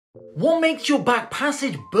What makes your back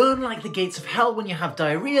passage burn like the gates of hell when you have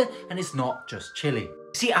diarrhea and it's not just chilly?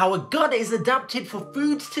 See, our gut is adapted for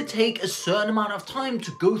foods to take a certain amount of time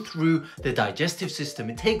to go through the digestive system.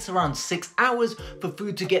 It takes around 6 hours for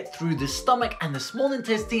food to get through the stomach and the small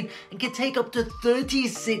intestine, and can take up to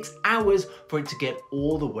 36 hours for it to get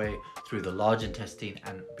all the way through the large intestine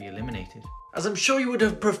and be eliminated. As I'm sure you would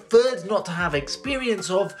have preferred not to have experience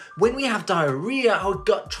of, when we have diarrhea, our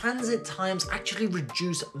gut transit times actually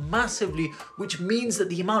reduce massively, which means that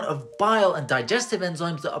the amount of bile and digestive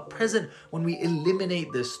enzymes that are present when we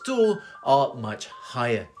eliminate the stool are much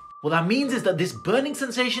higher. What that means is that this burning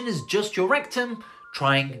sensation is just your rectum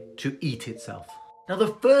trying to eat itself. Now,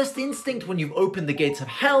 the first instinct when you've opened the gates of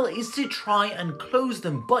hell is to try and close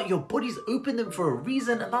them, but your body's opened them for a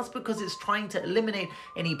reason, and that's because it's trying to eliminate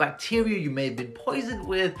any bacteria you may have been poisoned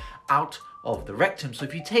with out of the rectum. So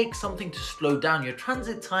if you take something to slow down your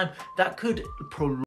transit time, that could prolong